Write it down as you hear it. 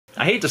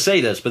I hate to say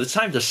this, but it's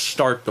time to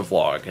start the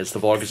vlog, as the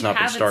vlog has not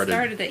been started.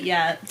 Haven't started it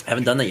yet.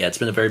 Haven't done that yet. It's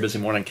been a very busy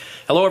morning.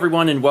 Hello,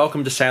 everyone, and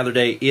welcome to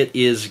Saturday. It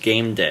is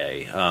game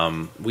day.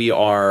 We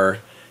are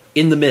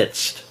in the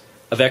midst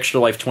of Extra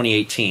Life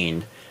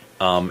 2018,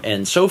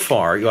 and so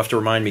far, you have to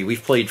remind me,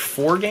 we've played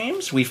 4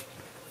 games?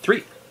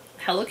 Three.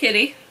 Hello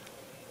Kitty.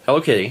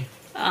 Hello Kitty.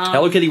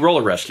 Hello Kitty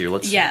Roller Rescue.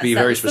 Let's be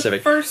very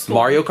specific. The first one.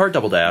 Mario Kart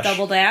Double Dash.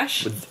 Double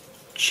Dash. With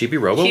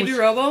Chibi Robo. Chibi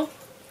Robo.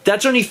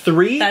 That's only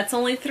 3? That's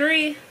only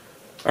 3.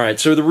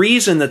 Alright, so the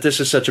reason that this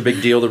is such a big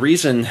deal, the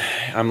reason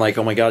I'm like,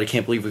 oh my god, I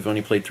can't believe we've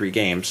only played 3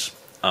 games.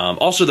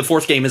 Also, the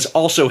 4th game is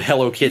also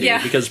Hello Kitty,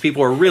 because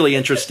people are really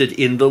interested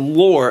in the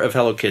lore of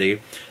Hello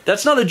Kitty.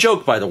 That's not a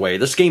joke, by the way.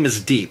 This game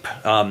is deep.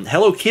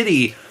 Hello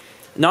Kitty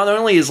not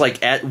only is,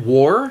 like, at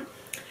war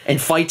and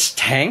fights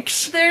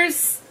tanks,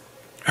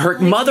 her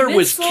mother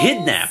was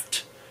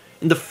kidnapped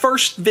in the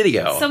first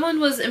video. Someone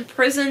was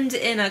imprisoned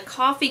in a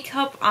coffee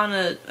cup on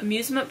an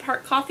amusement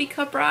park coffee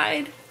cup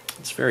ride.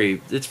 It's very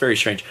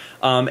strange.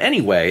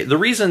 Anyway, the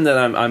reason that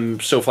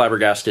I'm so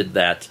flabbergasted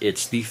that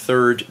it's the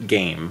 3rd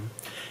game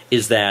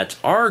is that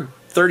our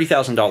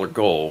 $30,000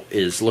 goal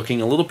is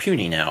looking a little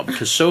puny now,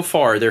 because so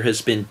far there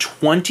has been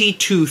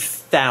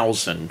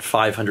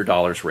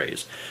 $22,500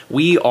 raised.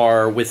 We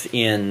are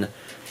within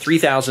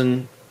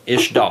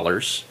 $3,000-ish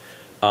dollars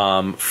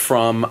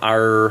from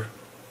our,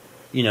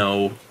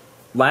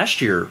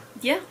 last year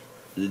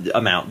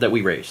amount that we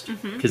raised.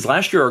 Because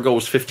last year our goal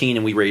was 15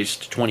 and we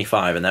raised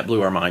 25, and that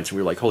blew our minds. And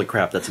we were like, holy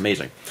crap, that's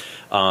amazing.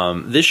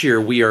 This year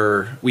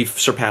we've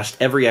surpassed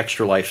every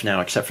Extra Life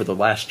now except for the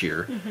last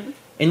year.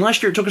 And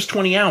last year it took us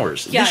 20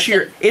 hours. Yeah, this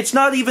year it's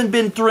not even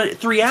been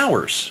 3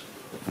 hours.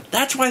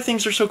 That's why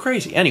things are so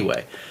crazy.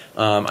 Anyway,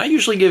 I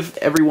usually give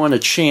everyone a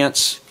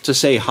chance to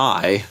say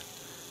hi.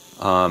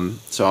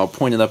 So I'll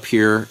point it up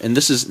here, and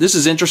this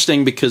is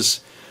interesting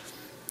because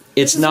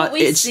it's not.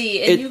 You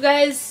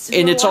guys who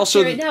are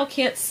watching right now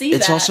can't see that.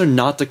 It's also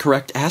not the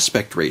correct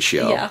aspect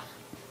ratio. Yeah.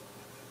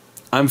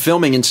 I'm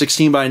filming in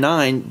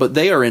 16:9, but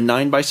they are in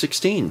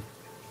 9:16.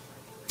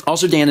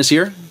 Also, Dan is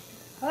here.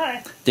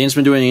 Hi. Dan's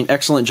been doing an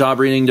excellent job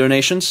reading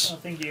donations. Oh,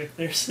 thank you.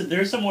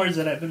 There's some words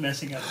that I've been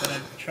messing up, but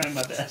I'm trying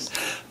my best.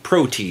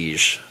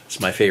 Protige. It's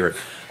my favorite.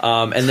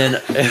 And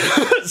then,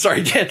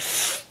 sorry, Dan.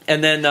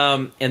 And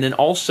then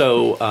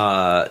also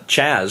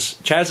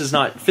Chaz. Chaz is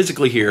not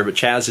physically here, but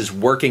Chaz is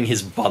working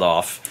his butt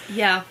off.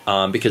 Yeah.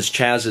 Because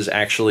Chaz is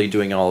actually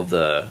doing all of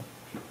the,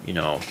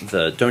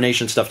 the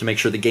donation stuff to make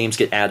sure the games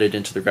get added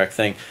into the correct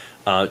thing.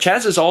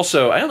 Chaz is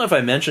also, I don't know if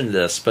I mentioned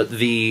this, but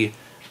the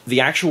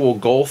actual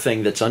goal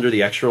thing that's under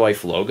the Extra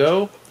Life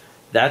logo,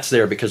 that's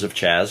there because of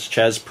Chaz.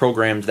 Chaz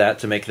programmed that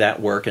to make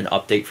that work and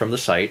update from the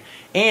site.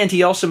 And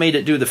he also made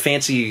it do the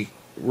fancy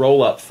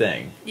roll-up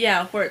thing.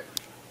 Yeah, where...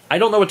 I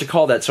don't know what to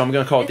call that, so I'm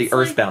going to call it the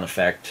Earthbound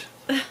effect,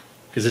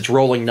 because it's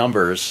rolling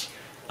numbers.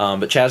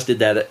 But Chaz did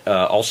that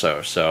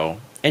also.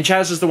 So, and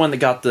Chaz is the one that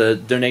got the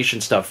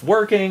donation stuff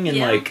working,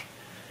 and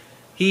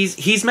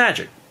he's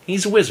magic.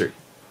 He's a wizard.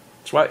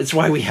 It's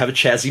why we have a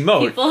Chaz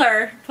emote. People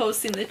are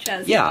posting the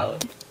Chaz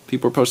emote.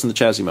 People are posting the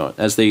Chaz emote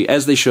as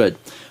they should.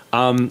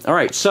 All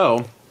right,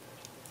 so.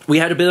 We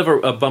had a bit of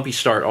a bumpy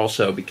start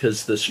also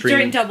because the stream...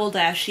 During Double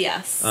Dash,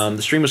 yes.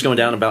 The stream was going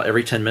down about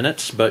every 10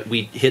 minutes, but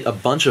we hit a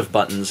bunch of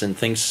buttons and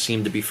things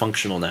seem to be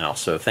functional now,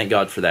 so thank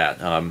God for that.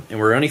 And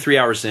we're only 3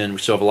 hours in, we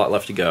still have a lot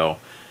left to go.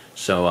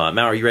 So,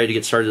 Mal, are you ready to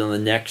get started on the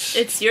next...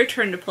 It's your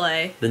turn to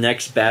play. The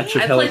next batch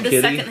of Hello Kitty? I played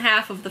the second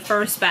half of the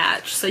first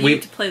batch, so you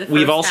have to play the first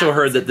We've also half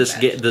heard that the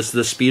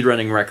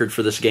speedrunning record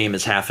for this game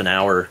is half an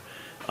hour.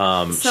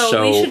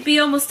 So we should be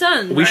almost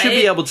done, We should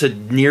be able to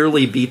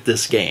nearly beat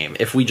this game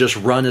if we just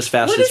run as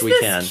fast as we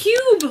can. What is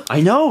this cube?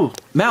 I know!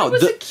 Mal,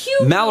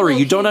 Mallory,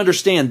 you don't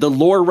understand. The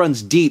lore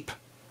runs deep.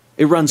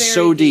 It runs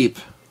so deep.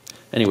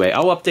 Anyway,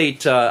 I'll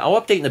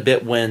update in a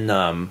bit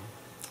when,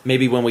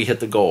 maybe when we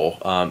hit the goal.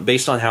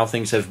 Based on how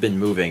things have been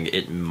moving,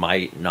 it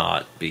might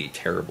not be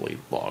terribly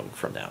long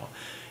from now.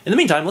 In the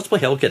meantime, let's play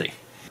Hello Kitty.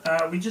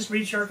 We just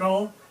reached our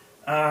goal.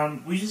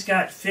 We just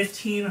got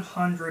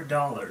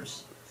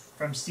 $1,500.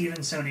 From Steven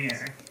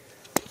Sonier.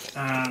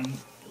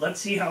 Let's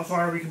see how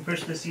far we can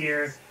push this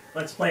year.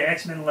 Let's play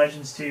X-Men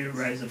Legends 2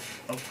 Rise of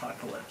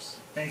Apocalypse.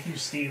 Thank you,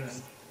 Steven.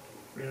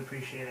 Really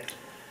appreciate it.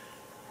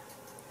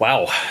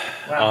 Wow.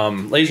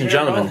 Ladies and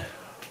gentlemen,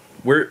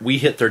 we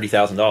hit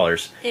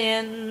 $30,000.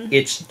 And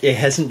it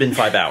hasn't been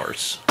 5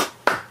 hours.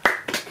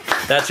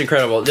 That's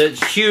incredible.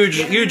 That's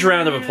huge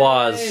round of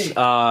applause.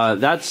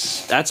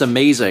 That's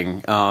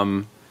amazing.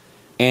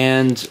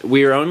 And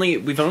we've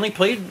only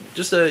played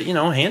just a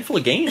handful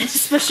of games.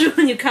 Especially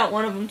when you count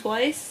one of them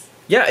twice.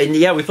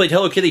 Yeah, we played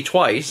Hello Kitty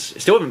twice.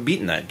 Still haven't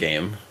beaten that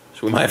game,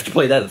 so we might have to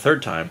play that a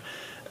 3rd time.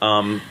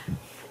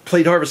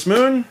 Played Harvest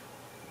Moon.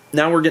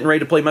 Now we're getting ready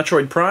to play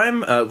Metroid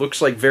Prime.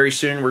 Looks like very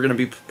soon we're going to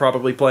be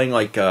probably playing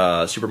like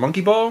Super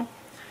Monkey Ball.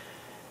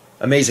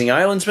 Amazing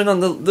Island's been on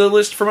the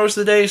list for most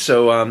of the day,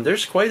 so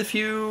there's quite a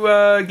few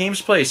games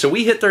to play. So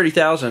we hit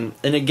 30,000,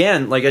 and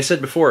again, like I said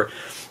before,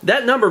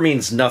 that number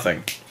means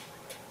nothing.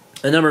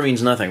 A number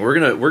means nothing.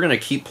 We're gonna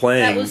keep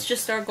playing. That was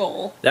just our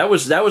goal. That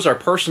was our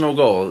personal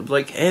goal.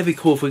 Like, hey, it'd be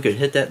cool if we could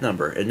hit that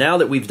number. And now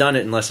that we've done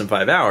it in less than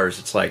 5 hours,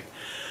 it's like,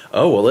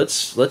 oh well,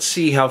 let's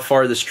see how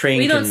far this train.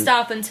 We don't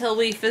stop until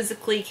we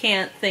physically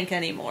can't think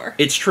anymore.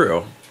 It's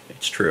true.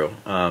 It's true.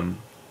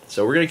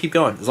 So we're gonna keep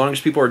going. As long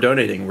as people are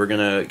donating, we're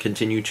gonna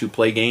continue to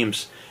play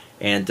games.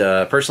 And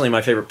personally,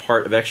 my favorite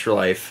part of Extra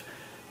Life,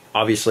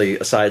 obviously,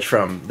 aside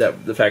from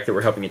the fact that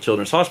we're helping a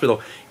children's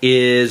hospital,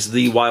 is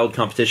the wild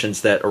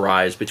competitions that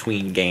arise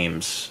between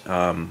games,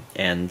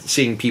 and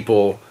seeing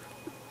people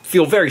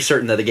feel very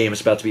certain that the game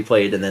is about to be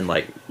played, and then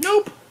like,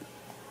 nope.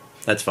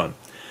 That's fun.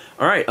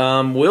 All right,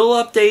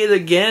 we'll update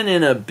again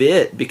in a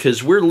bit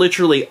because we're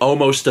literally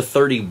almost to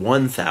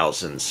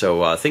 31,000,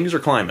 so things are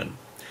climbing.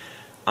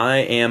 I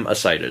am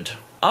excited.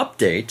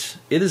 Update.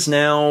 It is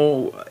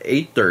now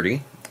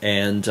 8:30.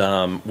 And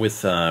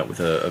with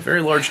a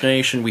very large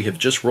donation, we have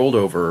just rolled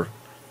over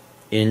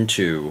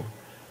into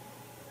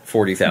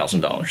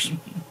 $40,000.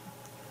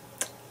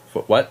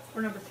 What?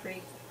 We're number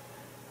 3.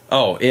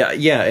 Oh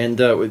yeah, and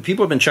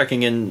people have been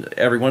checking in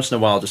every once in a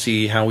while to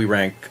see how we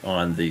rank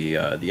on the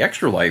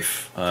Extra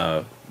Life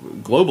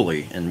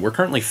globally, and we're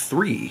currently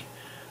 3,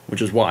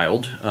 which is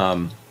wild.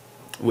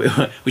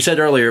 We said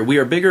earlier we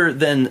are bigger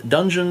than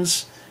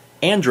Dungeons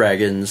and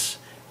Dragons,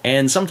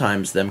 and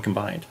sometimes them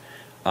combined.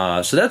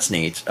 So that's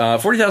neat.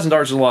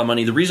 $40,000 is a lot of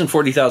money. The reason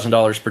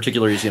 $40,000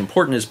 particularly is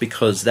important is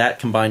because that,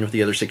 combined with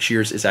the other 6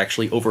 years, is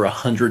actually over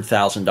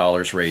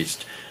 $100,000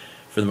 raised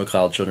for the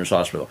McLeod Children's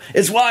Hospital.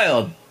 It's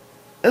wild!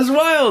 It's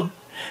wild!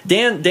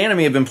 Dan and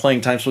me have been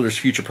playing Time Splitters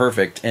Future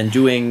Perfect and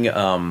doing,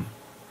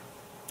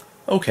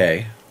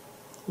 okay.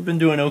 We've been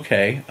doing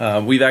okay.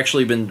 We've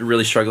actually been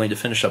really struggling to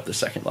finish up the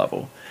second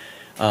level.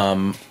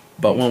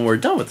 But when we're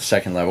done with the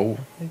second level,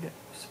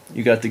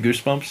 you got the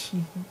goosebumps?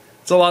 Mm-hmm.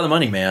 It's a lot of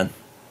money, man.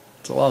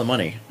 It's a lot of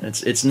money.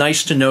 It's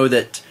nice to know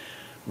that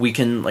we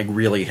can like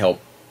really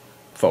help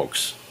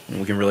folks,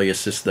 and we can really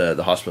assist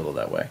the hospital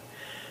that way.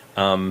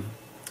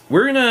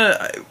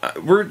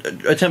 We're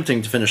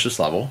attempting to finish this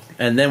level,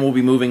 and then we'll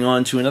be moving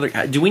on to another.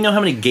 Do we know how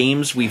many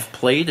games we've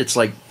played? It's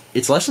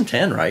less than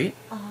 10, right?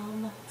 I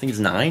think it's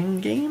 9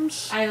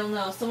 games. I don't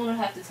know. Someone would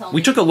have to tell me.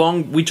 We took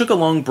a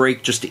long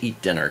break just to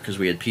eat dinner because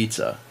we had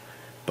pizza,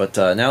 but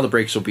now the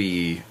breaks will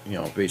be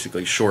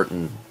basically short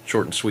and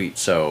sweet.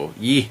 So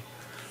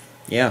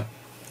yeah.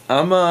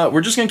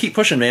 We're just gonna keep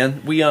pushing,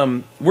 man.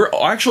 We're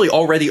actually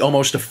already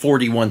almost to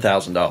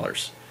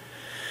 $41,000.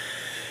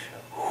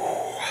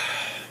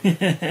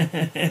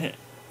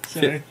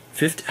 Sorry.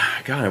 50.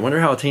 God, I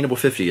wonder how attainable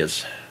 50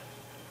 is.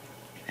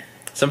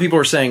 Some people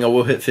are saying, "Oh,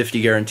 we'll hit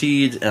 50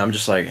 guaranteed," and I'm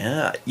just like,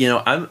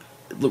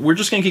 we're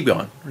just gonna keep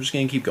going. We're just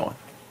gonna keep going.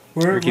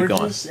 We're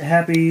just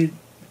happy.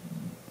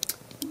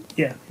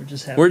 Yeah, we're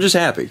just happy.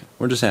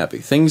 We're just happy.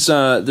 Things.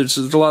 There's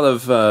a lot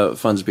of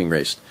funds being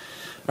raised.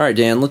 All right,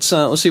 Dan. Let's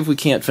see if we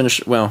can't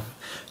finish. Well,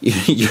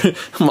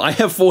 I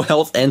have full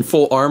health and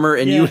full armor,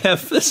 and you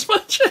have this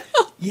much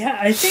health. Yeah,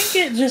 I think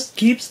it just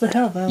keeps the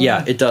health.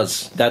 Yeah, it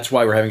does. That's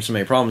why we're having so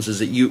many problems. Is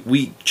that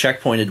we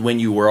checkpointed when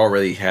you were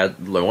already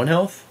had low on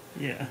health?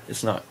 Yeah,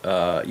 it's not.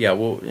 Yeah,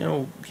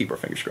 we'll keep our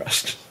fingers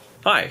crossed.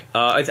 Hi.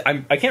 I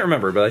can't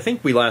remember, but I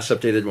think we last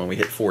updated when we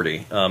hit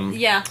 40.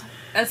 Yeah.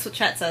 That's what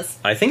chat says.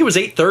 I think it was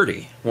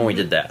 8:30 when we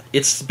did that.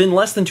 It's been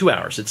less than 2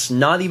 hours. It's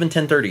not even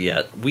 10:30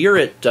 yet. We are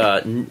at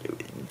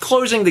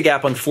closing the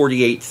gap on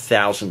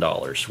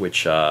 $48,000,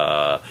 which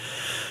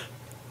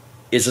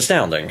is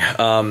astounding.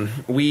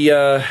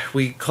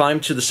 We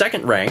climbed to the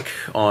second rank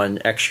on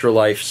Extra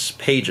Life's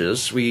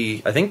pages.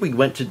 I think we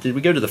went to. Did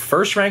we go to the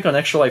first rank on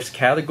Extra Life's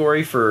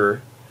category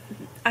for?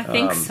 I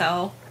think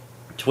so.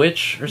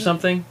 Twitch or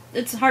something.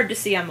 It's hard to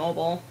see on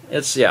mobile. I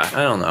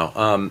don't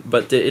know.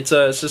 But it's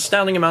an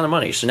astounding amount of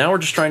money. So now we're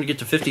just trying to get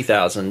to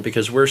 50,000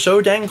 because we're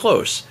so dang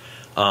close.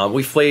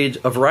 We've played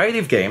a variety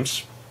of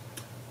games,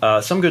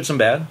 some good, some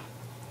bad.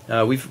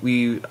 When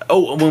we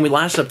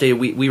last updated,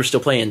 we were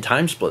still playing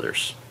Time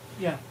Splitters.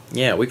 Yeah.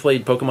 Yeah, we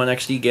played Pokemon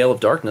XD Gale of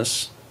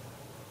Darkness.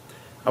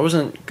 I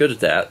wasn't good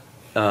at that.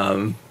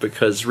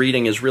 Because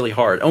reading is really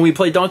hard. And we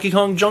played Donkey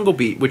Kong Jungle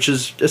Beat, which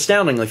is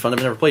astoundingly fun.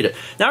 I've never played it.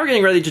 Now we're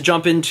getting ready to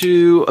jump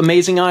into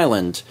Amazing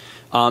Island.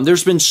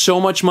 There's been so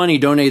much money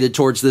donated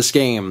towards this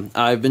game.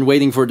 I've been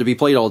waiting for it to be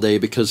played all day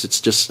because it's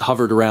just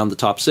hovered around the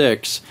top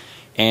 6.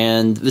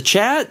 And the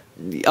chat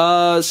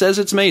says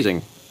it's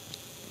amazing.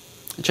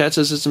 The chat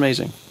says it's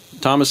amazing.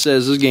 Thomas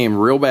says this game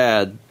real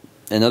bad.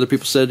 And other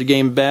people said the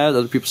game bad.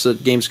 Other people said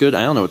the game's good.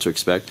 I don't know what to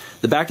expect.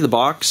 The back of the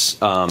box...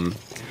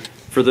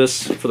 for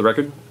the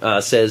record,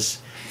 says,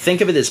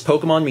 think of it as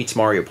Pokemon meets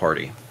Mario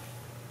Party.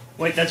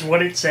 Wait, that's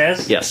what it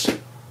says? Yes.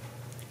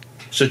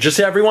 So just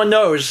so everyone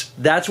knows,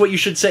 that's what you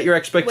should set your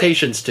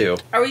expectations to.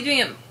 Are we doing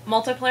it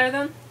multiplayer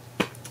then?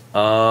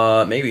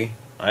 Maybe.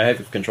 I have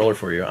a controller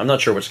for you. I'm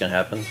not sure what's going to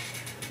happen,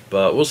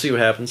 but we'll see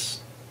what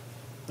happens.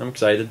 I'm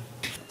excited.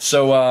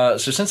 So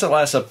since that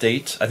last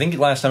update, I think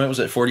last time it was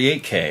at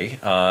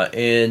 48K,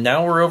 and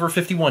now we're over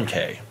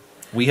 51K.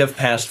 We have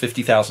passed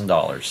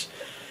 $50,000.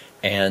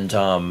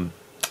 And,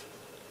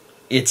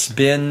 it's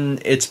been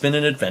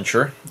an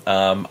adventure.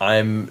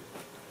 I'm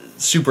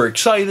super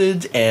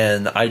excited,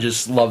 and I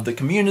just love the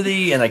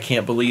community, and I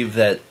can't believe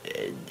that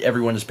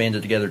everyone has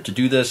banded together to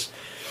do this.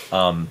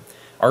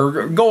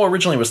 Our goal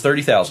originally was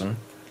 30,000.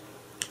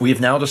 We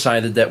have now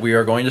decided that we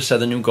are going to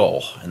set a new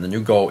goal, and the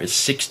new goal is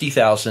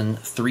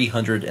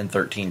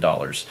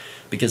 $60,313,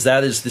 because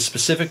that is the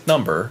specific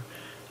number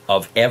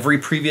of every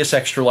previous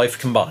Extra Life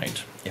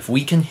combined. If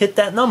we can hit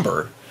that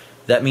number,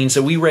 that means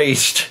that we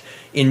raised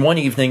in one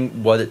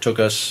evening what it took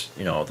us,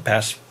 the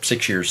past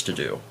 6 years to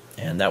do,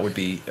 and that would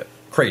be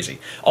crazy.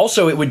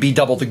 Also, it would be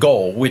double the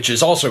goal, which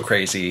is also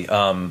crazy,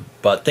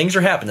 but things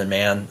are happening,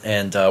 man,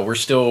 and we're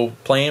still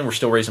playing, we're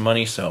still raising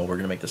money, so we're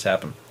going to make this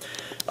happen.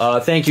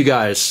 Thank you,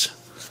 guys.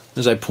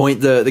 As I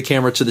point the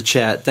camera to the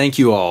chat, thank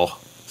you all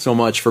so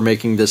much for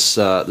making this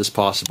this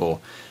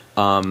possible.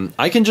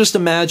 I can just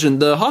imagine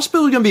the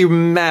hospital is going to be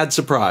mad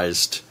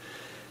surprised,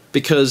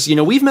 because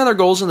we've met our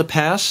goals in the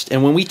past,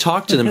 and when we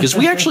talked to them, because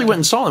we actually went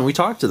and saw them, we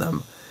talked to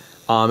them,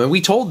 and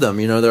we told them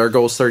that our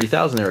goal is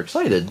 30,000. They're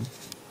excited.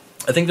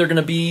 I think they're going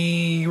to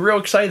be real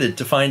excited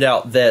to find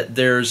out that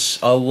there's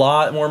a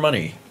lot more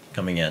money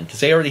coming in, because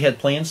they already had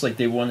plans, like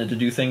they wanted to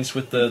do things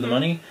with the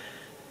money.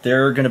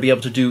 They're going to be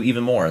able to do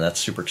even more, and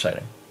that's super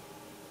exciting.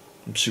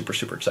 I'm super,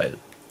 super excited.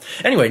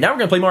 Anyway, now we're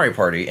going to play Mario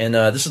Party, and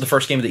this is the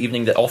first game of the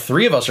evening that all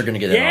three of us are going to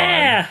get in on.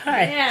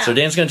 Yeah. So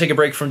Dan's going to take a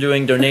break from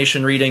doing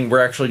donation reading.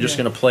 We're actually just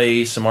going to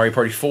play some Mario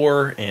Party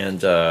 4,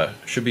 and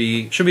should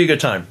be a good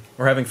time.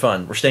 We're having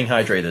fun. We're staying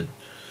hydrated.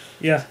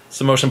 Yeah. It's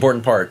the most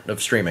important part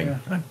of streaming,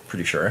 I'm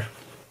pretty sure.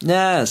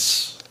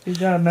 Yes. Good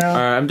job, Mel. All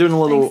right, I'm doing a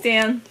little... Thanks,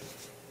 Dan.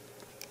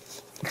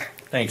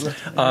 Thanks.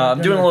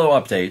 I'm doing a little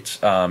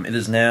update. It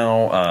is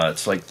now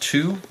it's like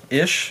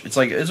 2-ish. It's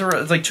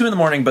like 2 in the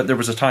morning, but there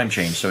was a time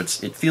change, so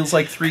it feels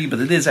like 3, but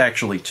it is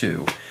actually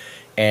 2.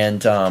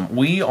 And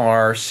we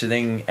are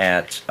sitting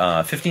at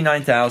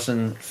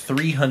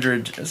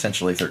 $59,300,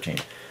 essentially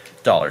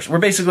 $13. We're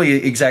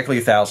basically exactly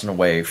 1,000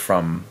 away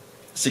from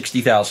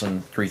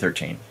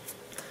 $60,313.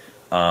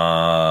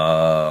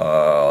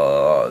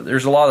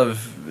 There's a lot of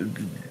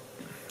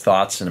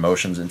thoughts and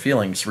emotions and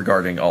feelings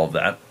regarding all of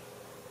that.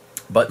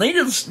 But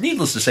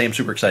needless to say, I'm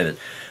super excited.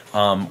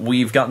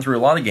 We've gotten through a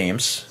lot of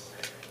games,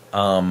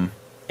 and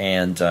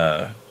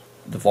the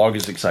vlog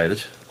is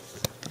excited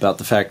about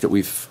the fact that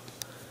we've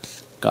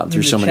gotten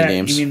through so many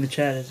games. You mean the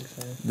chat is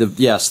excited?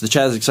 Yes, the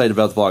chat is excited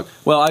about the vlog.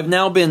 Well, I've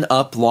now been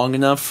up long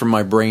enough for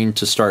my brain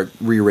to start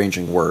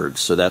rearranging words,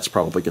 so that's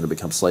probably going to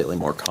become slightly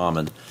more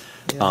common.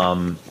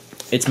 Yeah.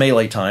 It's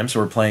Melee time, so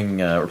we're playing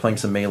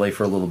some Melee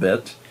for a little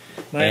bit.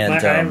 My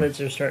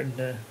eyelids are starting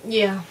to...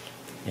 Yeah.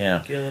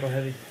 Yeah. Get a little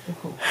heavy.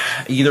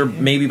 Either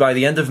maybe by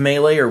the end of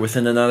Melee or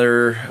within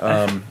another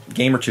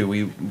game or two,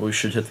 we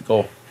should hit the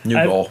goal.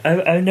 Goal.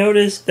 I've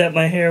noticed that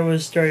my hair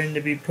was starting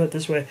to be put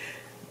this way.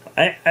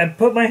 I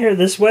put my hair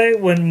this way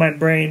when my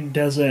brain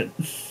doesn't.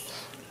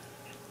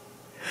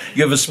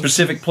 You have a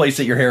specific place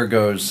that your hair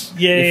goes.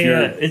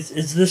 Yeah.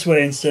 It's this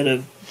way instead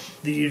of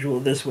the usual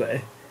this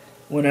way.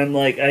 When I'm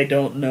like, I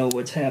don't know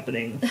what's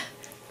happening.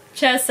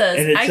 Chess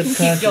says, I can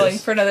keep going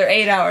for another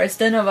 8 hours.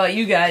 Don't know about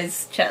you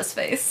guys, Chess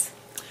face.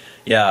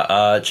 Yeah,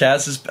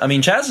 Chaz has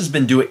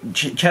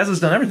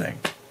done everything.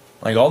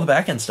 Like all the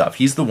back end stuff.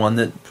 He's the one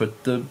that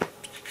put the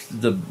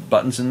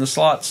buttons in the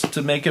slots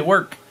to make it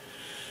work.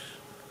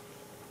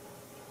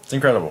 It's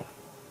incredible.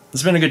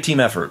 It's been a good team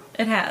effort.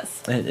 It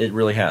has. It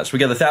really has. We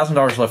got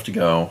 $1,000 left to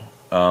go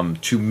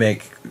to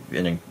make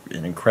an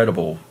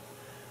incredible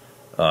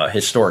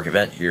historic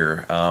event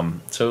here.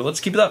 So let's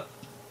keep it up.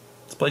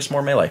 Let's play some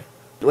more Melee.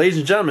 Ladies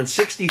and gentlemen,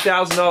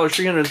 $60,000,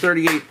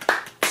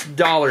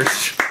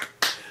 $338.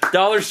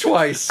 Dollars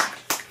twice.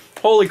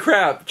 Holy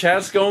crap,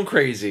 chat's going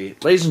crazy.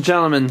 Ladies and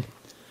gentlemen,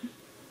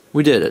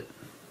 we did it.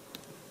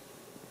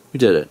 We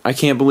did it. I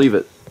can't believe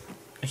it.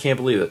 I can't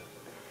believe it.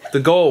 The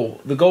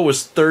goal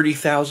was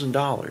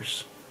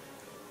 $30,000.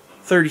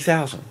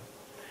 $30,000.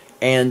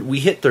 And we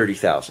hit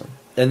 $30,000.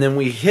 And then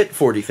we hit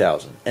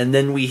 $40,000. And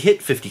then we hit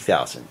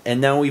 $50,000. And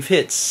now we've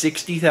hit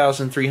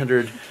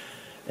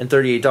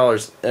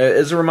 $60,338.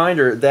 As a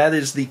reminder, that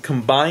is the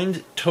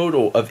combined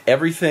total of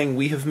everything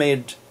we have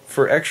made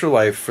for Extra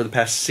Life for the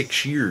past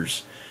 6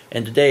 years.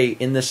 And today,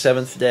 in the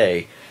 7th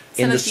day...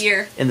 Seventh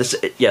year.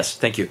 Yes,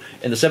 thank you.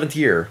 In the 7th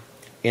year,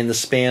 in the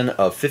span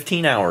of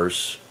 15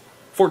 hours,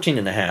 14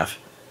 and a half,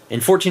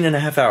 in 14 and a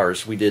half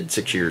hours, we did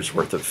 6 years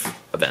worth of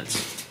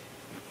events.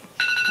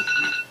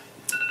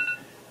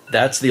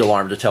 That's the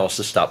alarm to tell us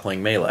to stop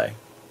playing Melee.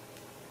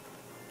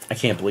 I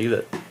can't believe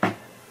it.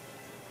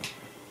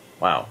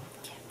 Wow.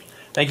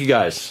 Thank you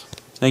guys.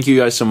 Thank you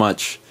guys so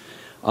much.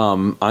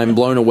 I'm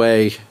blown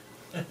away.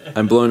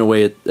 I'm blown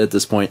away at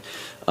this point.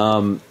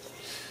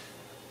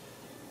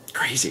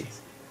 Crazy.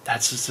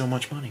 That's just so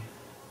much money.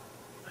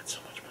 That's so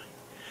much money.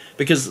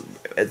 Because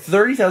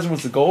 30,000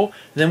 was the goal.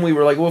 Then we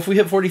were like, well, if we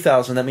hit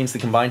 40,000, that means the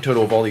combined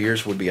total of all the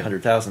years would be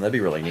 100,000. That'd be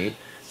really neat.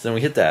 So then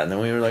we hit that, and then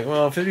we were like,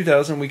 well,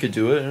 50,000, we could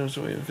do it. And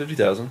so we had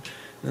 50,000.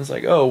 And it's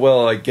like, oh,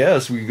 well, I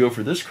guess we could go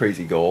for this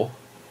crazy goal.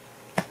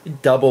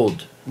 It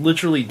doubled,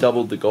 literally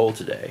doubled the goal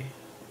today.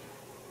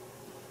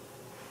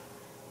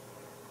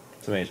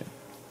 It's amazing.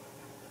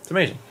 It's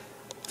amazing.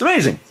 It's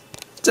amazing.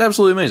 It's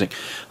absolutely amazing.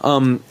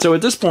 So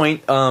at this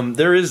point,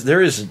 there is.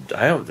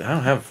 I don't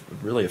have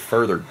really a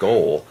further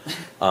goal.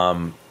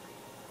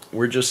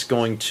 We're just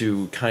going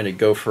to kind of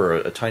go for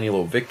a tiny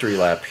little victory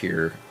lap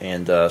here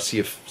and see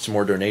if some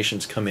more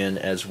donations come in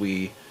as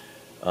we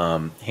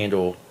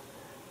handle,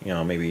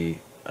 maybe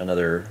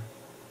another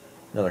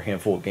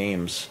handful of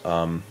games.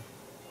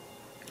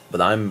 But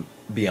I'm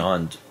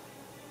beyond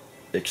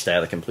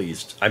ecstatic and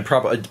pleased. I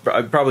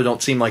probably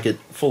don't seem like it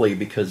fully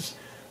because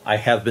I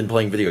have been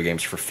playing video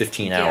games for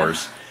 15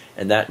 hours,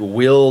 and that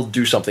will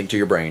do something to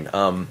your brain.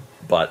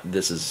 But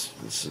this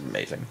is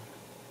amazing.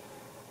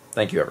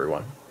 Thank you,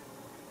 everyone.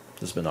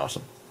 This has been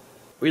awesome.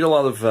 We had a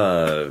lot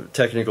of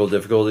technical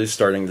difficulties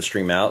starting the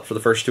stream out for the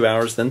first 2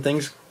 hours. Then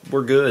things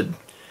were good,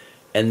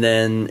 and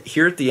then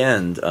here at the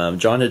end,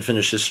 John had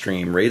finished his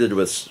stream, rated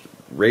with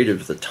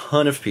a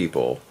ton of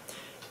people.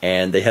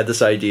 And they had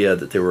this idea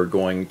that they were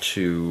going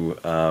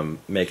to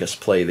make us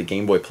play the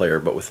Game Boy player,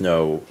 but with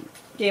no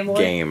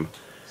game.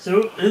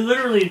 So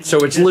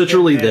it's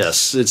literally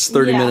this. It's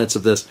 30 minutes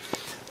of this.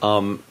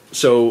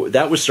 So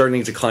that was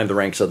starting to climb the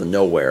ranks of the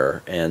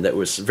nowhere, and that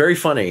was very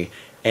funny.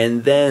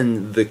 And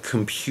then the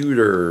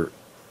computer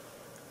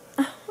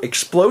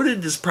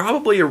exploded is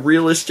probably a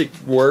realistic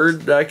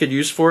word that I could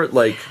use for it.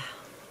 Like,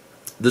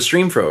 the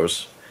stream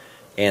froze,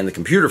 and the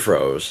computer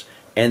froze,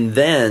 and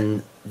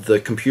then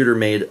the computer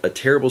made a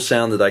terrible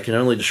sound that I can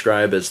only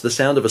describe as the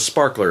sound of a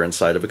sparkler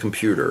inside of a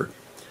computer.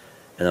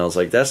 And I was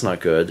like, that's not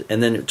good.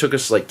 And then it took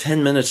us like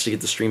 10 minutes to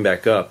get the stream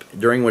back up,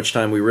 during which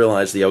time we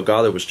realized the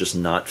Elgato was just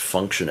not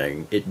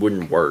functioning. It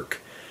wouldn't work.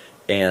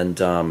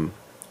 And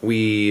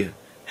we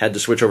had to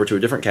switch over to a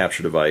different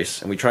capture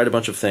device, and we tried a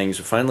bunch of things.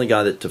 We finally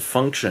got it to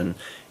function,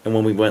 and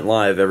when we went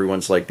live,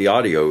 everyone's like, the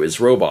audio is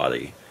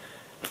robot-y.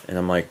 And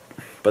I'm like,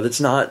 but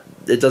it's not,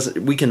 it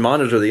doesn't, we can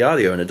monitor the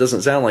audio and it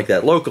doesn't sound like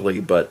that locally,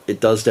 but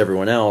it does to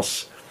everyone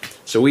else.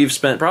 So we've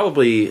spent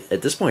probably,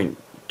 at this point,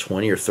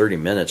 20 or 30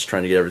 minutes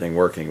trying to get everything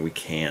working. We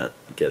can't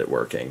get it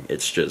working.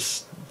 It's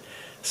just,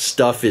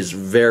 stuff is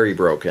very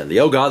broken. The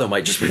Elgato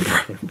might just be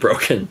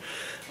broken.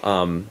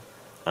 I'm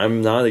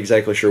not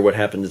exactly sure what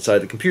happened inside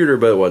the computer,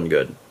 but it wasn't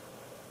good.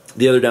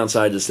 The other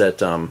downside is that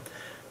the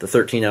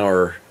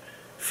 13-hour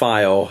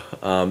file,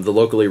 the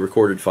locally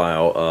recorded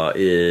file,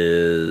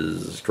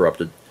 is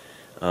corrupted.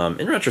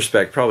 In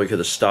retrospect, probably could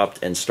have stopped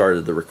and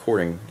started the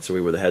recording, so we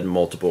would have had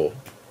multiple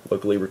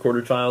locally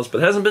recorded files, but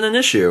it hasn't been an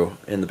issue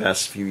in the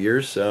past few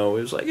years, so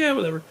it was like, yeah,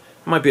 whatever.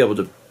 I might be able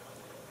to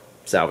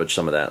salvage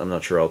some of that. I'm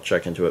not sure. I'll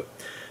check into it.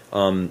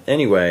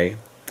 Anyway,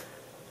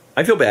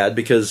 I feel bad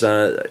because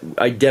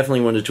I definitely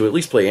wanted to at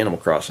least play Animal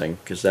Crossing,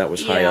 because that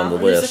was high on the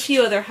list. There's a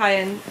few other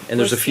high-end games. And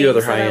there's a few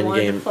other high-end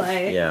games.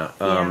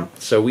 Yeah.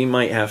 So we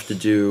might have to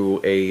do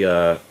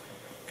a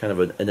kind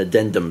of an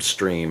addendum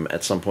stream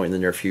at some point in the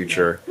near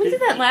future. We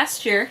did that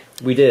last year.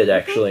 We did,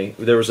 actually.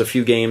 There was a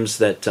few games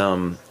that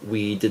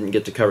we didn't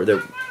get to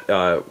cover,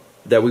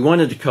 that we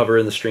wanted to cover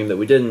in the stream that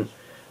we didn't,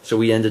 so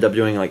we ended up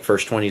doing like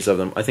first 20s of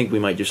them. I think we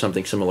might do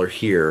something similar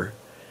here.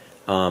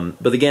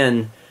 But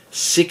again,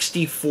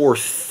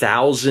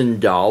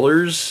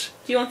 $64,000.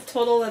 Do you want the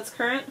total that's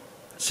current?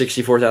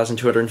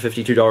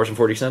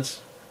 $64,252.40.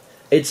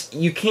 It's,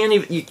 you can't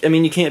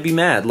even, you can't be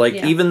mad. Like,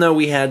 even though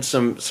we had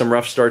some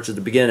rough starts at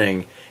the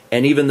beginning,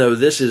 and even though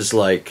this is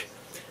like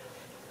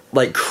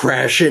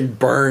crash and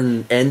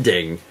burn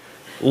ending,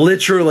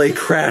 literally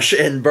crash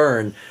and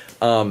burn,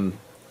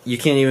 you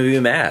can't even be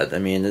mad. I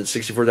mean,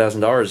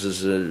 $64,000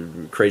 is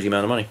a crazy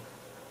amount of money.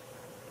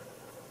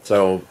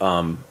 So,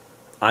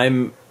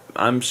 I'm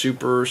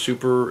super,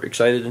 super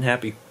excited and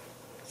happy.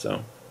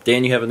 So,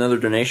 Dan, you have another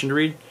donation to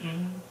read?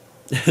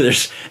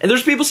 Mm-hmm.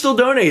 there's people still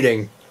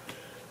donating,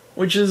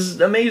 which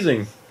is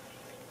amazing.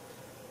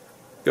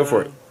 Go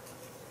for it.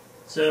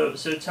 So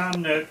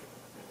Tom Nook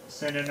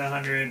sent in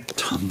 100.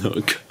 Tom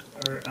Nook.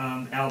 Or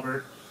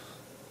Albert.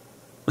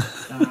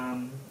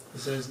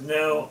 Says,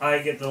 no, I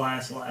get the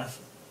last laugh.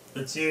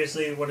 But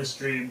seriously, what a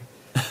stream.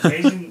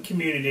 Amazing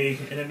community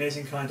and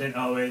amazing content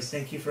always.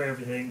 Thank you for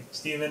everything.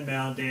 Steven,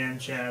 Mal, Dan,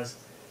 Chaz,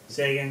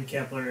 Sagan,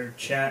 Kepler,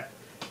 Chat,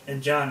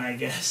 and John, I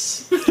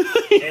guess.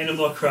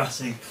 Animal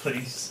Crossing,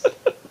 please.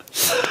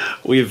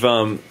 We've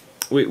been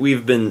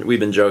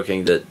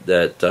joking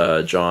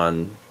that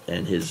John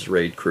and his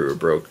raid crew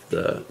broke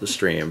the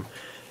stream,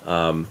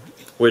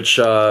 which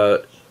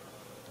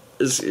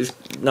is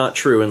not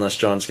true unless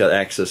John's got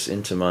access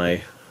into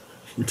my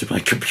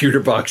computer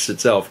box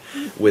itself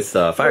with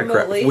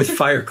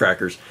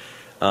firecrackers.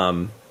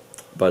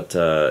 But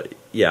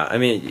yeah, I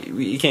mean,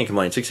 you can't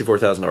complain.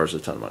 $64,000 is a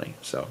ton of money.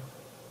 So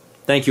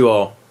thank you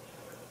all.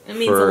 It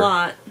means a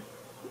lot.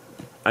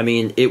 I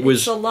mean,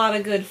 it's a lot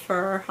of good for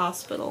our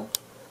hospital.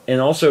 And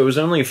also, it was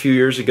only a few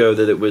years ago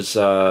that it was,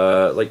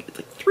 like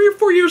 3 or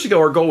 4 years ago,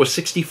 our goal was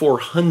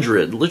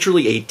 6,400,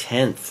 literally a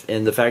tenth.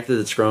 And the fact that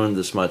it's grown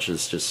this much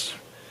is just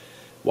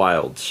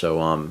wild.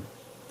 So,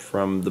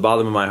 from the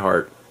bottom of my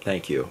heart,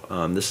 thank you.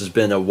 This has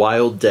been a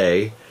wild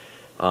day.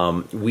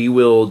 We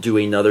will do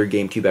another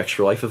GameCube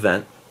Extra Life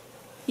event.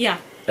 Yeah.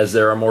 As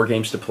there are more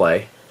games to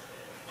play.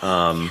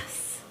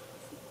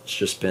 It's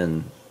just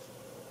been,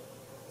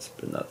 it's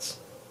been nuts.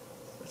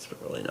 It's been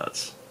really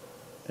nuts.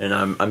 And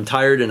I'm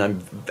tired,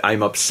 and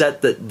I'm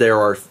upset that there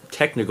are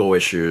technical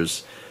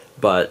issues,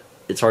 but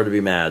it's hard to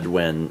be mad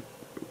when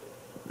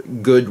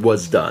good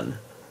was done.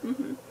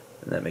 And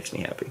that makes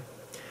me happy.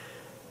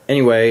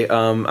 Anyway,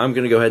 I'm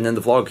going to go ahead and end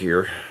the vlog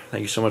here.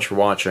 Thank you so much for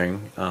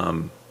watching.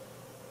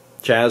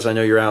 Chaz, I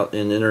know you're out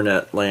in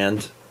internet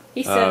land.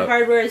 He said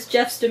hardware is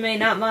Jeff's domain,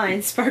 not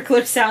mine.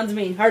 Sparkler sounds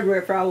mean.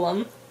 Hardware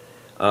problem.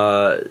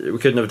 We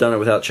couldn't have done it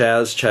without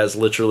Chaz. Chaz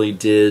literally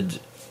did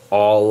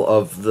all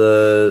of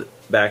the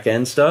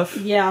back-end stuff.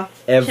 Yeah.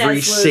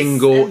 Every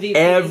single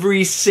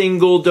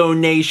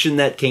donation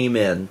that came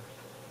in.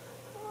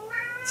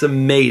 It's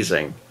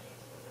amazing.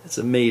 It's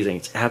amazing.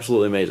 It's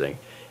absolutely amazing.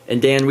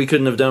 And Dan, we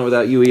couldn't have done it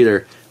without you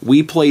either.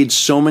 We played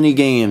so many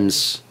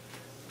games,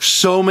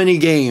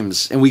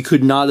 and we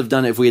could not have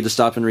done it if we had to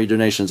stop and read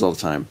donations all the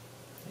time.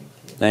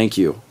 Thank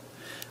you.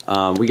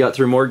 We got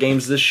through more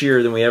games this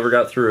year than we ever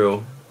got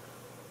through,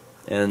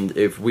 and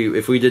if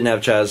we didn't have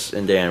Chaz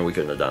and Dan, we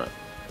couldn't have done it.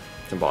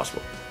 It's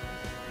impossible.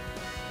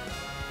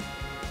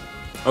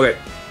 Okay.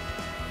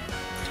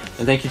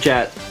 And thank you,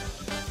 chat,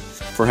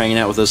 for hanging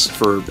out with us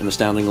for an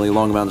astoundingly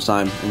long amount of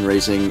time and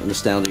raising an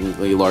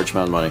astoundingly large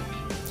amount of money.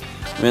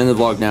 I'm in the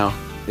vlog now.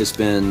 It's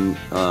been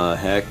a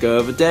heck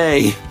of a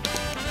day.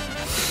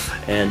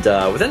 And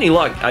with any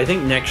luck, I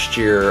think next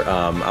year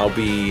I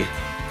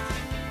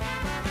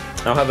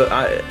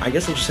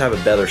guess I'll just have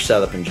a better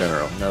setup in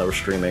general. Now that we're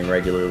streaming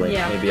regularly,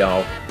 yeah. Maybe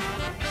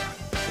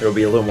there'll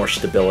be a little more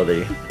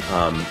stability,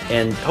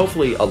 and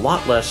hopefully a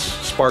lot less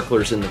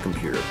sparklers in the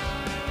computer.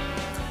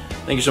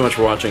 Thank you so much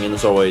for watching, and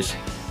as always,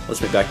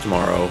 let's meet back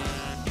tomorrow,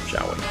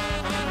 shall we?